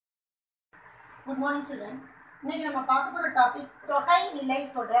Good morning children. இன்னைக்கு நம்ம பார்க்க போற டாபிக் தொகை நிலை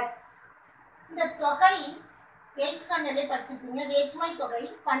தொடர். இந்த தொகை 8th ஸ்டாண்டர்ட்ல படிச்சிருப்பீங்க. வேற்றுமை தொகை,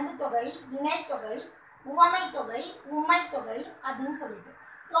 பண்பு தொகை, வினை தொகை, உவமை தொகை, உம்மை தொகை அப்படின்னு சொல்லிட்டு.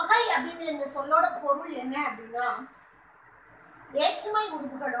 தொகை அப்படிங்கிற இந்த சொல்லோட பொருள் என்ன அப்படின்னா வேற்றுமை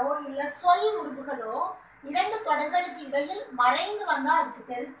உறுப்புகளோ இல்ல சொல் உறுப்புகளோ இரண்டு தொடர்களுக்கு இடையில் மறைந்து வந்தா அதுக்கு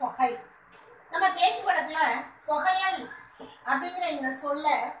பேரு தொகை. நம்ம பேச்சு வழக்குல தொகையல் அப்படிங்கிற இந்த சொல்ல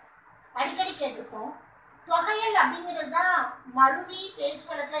அடிக்கடி கேட்டிருக்கோம். தொகையல் அப்படிங்கிறது தான் மருவி பேச்சு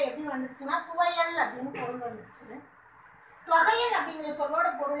வழக்கில் எப்படி வந்துருச்சுன்னா துவையல் அப்படின்னு பொருள் வந்துருச்சு. தொகையல் அப்படிங்கிற சொல்லோட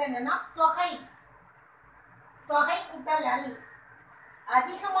பொருள் என்னன்னா தொகை, தொகை கூட்டல் அல்,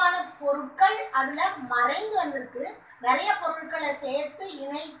 அதிகமான பொருட்கள் அதுல மறைந்து வந்திருக்கு. நிறைய பொருட்களை சேர்த்து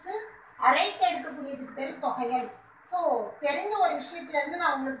இணைத்து அரைத்து எடுக்கக்கூடியதுக்கு பேரு தொகையல். ஸோ தெரிஞ்ச ஒரு விஷயத்துல இருந்து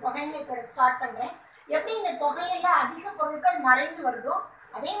நான் உங்களுக்கு தொகைநிலை ஸ்டார்ட் பண்றேன். எப்படி இந்த தொகையில அதிக பொருட்கள் மறைந்து வருதோ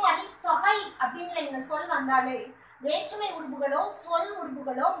அதே மாதிரி தொகை அப்படிங்கிற இந்த சொல் வந்தாலே வேற்றுமை உறுப்புகளோ சொல்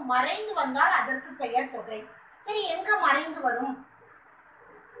உறுப்புகளோ மறைந்து வந்தால் அதற்கு பெயர் தொகை. சரி, எங்க மறைந்து வரும்?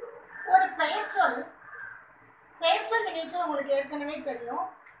 ஒரு பெயர்ச்சொல், பெயர்ச்சொல் வினைச்சொல் உங்களுக்கு ஏற்கனவே தெரியும்.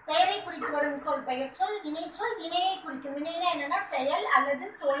 பெயரை குறித்து வரும் சொல் பெயர்ச்சொல், வினைச்சொல் வினையை குறிக்கும். வினைனா என்னன்னா செயல் அல்லது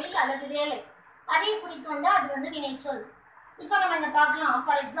தொழில் அல்லது வேலை, அதை குறித்து வந்தா அது வந்து வினைச்சொல். இப்போ நம்ம என்ன பார்க்கலாம்.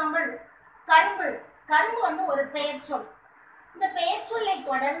 ஃபார் எக்ஸாம்பிள் கரும்பு, கரும்பு வந்து ஒரு பெயர்ச்சொல். இந்த பெயர் சொல்லை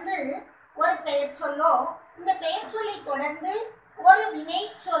தொடர்ந்து ஒரு பெயர் சொல்லோ இந்த பெயர் சொல்லை தொடர்ந்து ஒரு வினை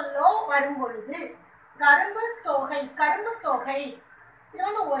சொல்லோ வரும் பொழுது கரும்பு தொகை, கரும்பு தொகை இது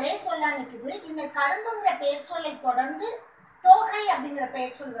வந்து ஒரே சொல்லா நிற்குது. இந்த கரும்புங்கிற பெயர் சொல்லை தொடர்ந்து தொகை அப்படிங்கிற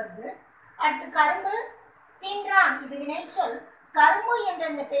பெயர் சொல் வருது. அடுத்து கரும்பு தின்றான், இது வினைச்சொல். கரும்பு என்ற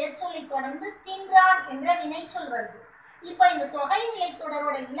இந்த பெயர் சொல்லை தொடர்ந்து தின்றான் என்ற வினைச்சொல் வருது. இப்ப இந்த தொகை நிலை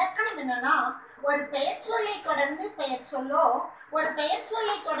தொடரோட இலக்கணம் என்னன்னா ஒரு பெயர் சொல்லை தொடர்ந்து பெயர் சொல்லோ ஒரு பெயர்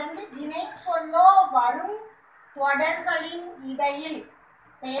சொல்லை தொடர்ந்து வினை சொல்லோ வரும் தொடர்களின் இடையில்,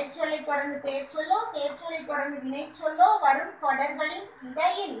 பெயர் சொல்லை தொடர்ந்து பெயர் சொல்லோ பெயர் சொல்லை தொடர்ந்து வினை சொல்லோ வரும் தொடர்களின்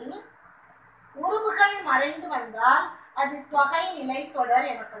இடையில் உருவுகள் மறைந்து வந்தால் அது தொகை நிலை தொடர்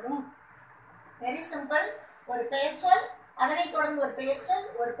எனப்படும். Very simple. ஒரு பெயர் சொல், அதனை தொடர்ந்து ஒரு பெயர் சொல்,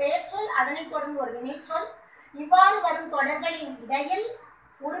 ஒரு பெயர் சொல், அதனை தொடர்ந்து ஒரு வினை சொல், இவ்வாறு வரும் தொடர்களின் இடையில்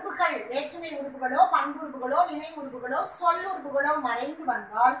உறுப்புகள், வேற்றுமை உறுப்புகளோ பண்பு உறுப்புகளோ வினை உறுப்புகளோ சொல் உறுப்புகளோ மறைந்து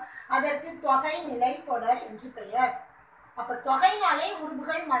வந்தால் அதற்கு தொகை நிலை தொடர் என்று பெயர். அப்ப தொகைனாலே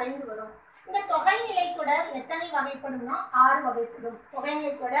உறுப்புகள் மறைந்து வரும். இந்த தொகை நிலை தொடர் எத்தனை வகைப்படும்னா 6 வகைப்படும். தொகை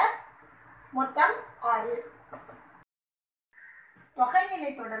நிலை தொடர் மொத்தம் 6. தொகை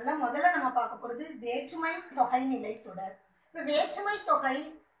நிலை தொடர்ல முதல்ல நம்ம பார்க்க போறது வேற்றுமை தொகை நிலை தொடர். இப்ப வேற்றுமை தொகை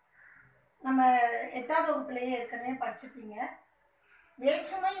நம்ம 8வது வகுப்புலேயே ஏற்கனவே படிச்சிருப்பீங்க.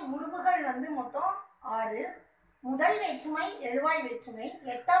 வேற்றுமை உறுப்புகள் வந்து மொத்தம் 6. முதல் வேற்றுமை எழுவாய் வேற்றுமை,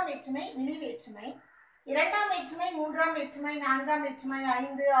 8ஆம் வேற்றுமை விழி வேற்றுமை, 2ஆம் வேற்றுமை, 3ஆம் வேற்றுமை, 4ஆம் வேற்றுமை,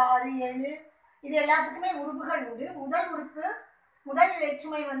 5, 6, 7 இது எல்லாத்துக்குமே உறுப்புகள் உண்டு. முதல் உறுப்பு, முதல்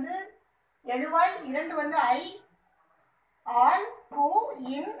வேற்றுமை வந்து எழுவாய், 2 வந்து ஐ, ஆல், கு,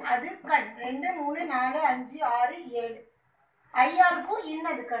 இன், அது, கண். 2, 3, 4, 5, 6, 7 ஐயாளுக்கு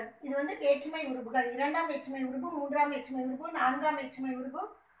இன்னது கண். இது வந்து வேற்றுமை உறுப்புகள். 2ஆம் வேற்றுமை உறுப்பு, 3ஆம் வேற்றுமை உறுப்பு, 4ஆம் வேற்றுமை உறுப்பு,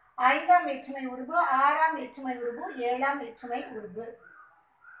 5ஆம் வேற்றுமை உறுப்பு, 6ஆம் வேற்றுமை உறுப்பு, 7ஆம் வேற்றுமை உறுப்பு.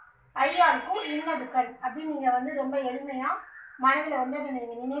 ஐயாளுக்கு இன்னது கண் அப்படின்னு நீங்க வந்து ரொம்ப எளிமையா மனதில் வந்து அதை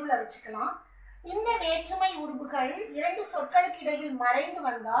நீங்க நினைவுல வச்சுக்கலாம். இந்த வேற்றுமை உறுப்புகள் 2 சொற்களுக்கு இடையில் மறைந்து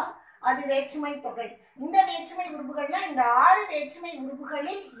வந்தால் அது வேற்றுமை தொகை. இந்த வேற்றுமை உறுப்புகள்லாம் இந்த 6 வேற்றுமை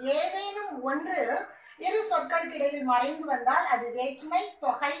உறுப்புகளில் ஏதேனும் ஒன்று இரு சொற்களுக்கு இடையில் மறைந்து வந்தால் அது வேற்றுமை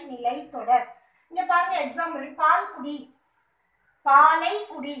தொகை நிலை தொடர். இங்க பாருங்க எக்ஸாம்பிள் பால்குடி, பாலை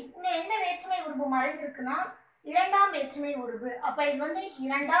குடி. இங்க எந்த வேற்றுமை உறுப்பு மறைந்திருக்குன்னா 2ஆம் வேற்றுமை உறுப்பு. அப்ப இது வந்து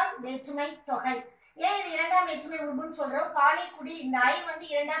 2ஆம் வேற்றுமை தொகை. ஏன் இது 2ஆம் வேற்றுமை உறுப்புன்னு சொல்றோம்? பாலை குடி, இந்த ஐ வந்து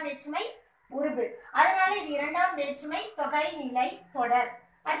 2ஆம் வேற்றுமை உறுப்பு, அதனால இது 2ஆம் வேற்றுமை தொகை நிலை தொடர்.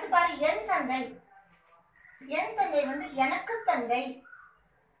 அடுத்து பாரு என் தந்தை, என் தந்தை வந்து எனக்கு தந்தை.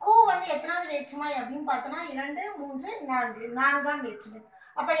 கு வந்து எத்தனாவது வேற்றுமை அப்படின்னு பார்த்தோம்னா 2, 3, 4 4ஆம் வேற்றுமை.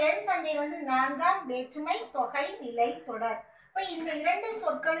 அப்ப என் தந்தை வந்து 4ஆம் வேற்றுமை தொகை நிலை தொடர். இப்ப இந்த 2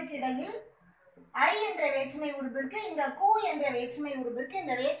 சொற்களுக்கு இடையில் ஐ என்ற வேற்றுமை உறுப்பிற்கு, இந்த கு என்ற வேற்றுமை உறுப்பிற்கு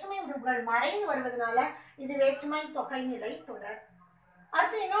இந்த வேற்றுமை உறுப்புகள் மறைந்து வருவதனால இது வேற்றுமை தொகை நிலை தொடர்.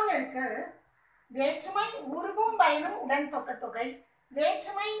 அடுத்து இன்னொன்னு இருக்கு, வேற்றுமை உருவும் பயனும் உடன் தொக்க தொகை.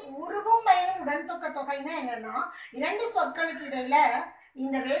 வேற்றுமை உருவும் பயனும் உடன் தொக்க தொகைன்னா என்னன்னா 2 சொற்களுக்கு இடையில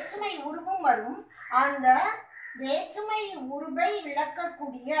இந்த வேற்றுமை உருவும் வரும். அந்த வேற்றுமை உருவை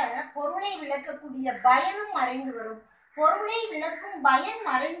விளக்கக்கூடிய பொருளை விளக்கக்கூடிய பயனும் மறைந்து வரும். பொருளை விளக்கும் பயன்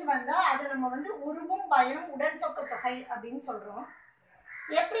மறைந்து வந்தா அதை நம்ம வந்து உருவும் பயனும் உடன் தொக்க தொகை அப்படின்னு சொல்றோம்.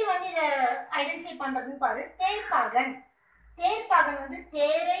 எப்படி வந்து இதை ஐடென்டிஃபை பண்றதுன்னு பாரு. தேர்ப்பாகன். தேர்ப்பாகன் வந்து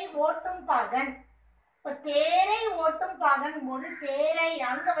தேரை ஓட்டும் பாகன். இப்ப தேரை ஓட்டும் பாகன் போது தேரை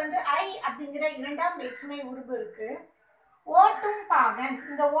அங்க வந்து ஐ அப்படிங்கிற இரண்டாம் வேற்றுமை உருபு இருக்கு. ஓட்டும் பாகன்,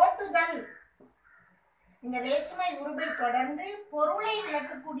 இந்த ஓட்டுதல் இந்த வேற்றுமை உருபை தொடர்ந்து பொருளை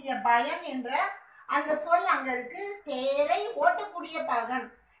விளக்கக்கூடிய பயன் என்ற அந்த சொல் அங்க இருக்கு. தேரை ஓட்டக்கூடிய பாகன்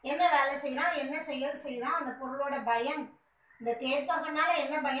என்ன வேலை செய்யறான், என்ன செயல் செய்யறான், அந்த பொருளோட பயன். இந்த தேர்ப்பாகனால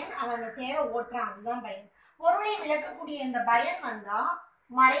என்ன பயன், அவன் அந்த தேரை ஓட்டுறான், அதுதான் பயன். பொருளை விளக்கக்கூடிய இந்த பயன் வந்தா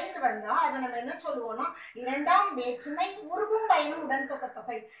மறைந்து வந்தா அதை நம்ம என்ன சொல்லுவோம்னா இரண்டாம் வேற்றுமை உருபும் பயனும் உடன் தொக்க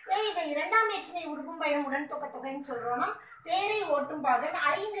தொகை. ஏன் இதை இரண்டாம் வேற்றுமை உருபும் பயனும் உடன் தொக்க தொகைன்னு சொல்றோம்னா தேரை ஓட்டும் பாகன்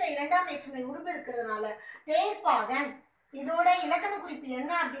ஐங்கிற இரண்டாம் வேற்றுமை உருபு இருக்கிறதுனால தேர்ப்பாகன். இதோட இலக்கண குறிப்பு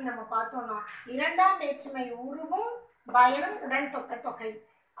என்ன அப்படின்னு நம்ம பார்த்தோம்னா இரண்டாம் வேற்றுமை உருவும் பயனும் உடன் தொக்க தொகை.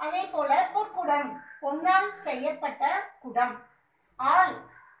 அதே போல பொற்குடம், பொன்னால் செய்யப்பட்ட குடம். ஆள்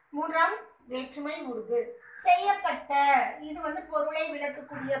மூன்றாம் வேற்றுமை உருவு. செய்யப்பட்ட இது வந்து பொருளை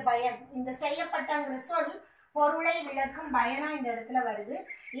விளக்கக்கூடிய பயன். இந்த செய்யப்பட்டங்கிற சொல் பொருளை விளக்கும் பயனா இந்த இடத்துல வருது.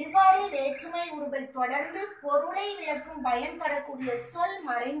 இவ்வாறு வேற்றுமை உருவை தொடர்ந்து பொருளை விளக்கும் பயன் தரக்கூடிய சொல்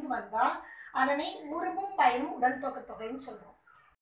மறைந்து வந்தால் அதனை உருவும் பயனும் உடன் தொக்க தொகைன்னு சொல்றோம்.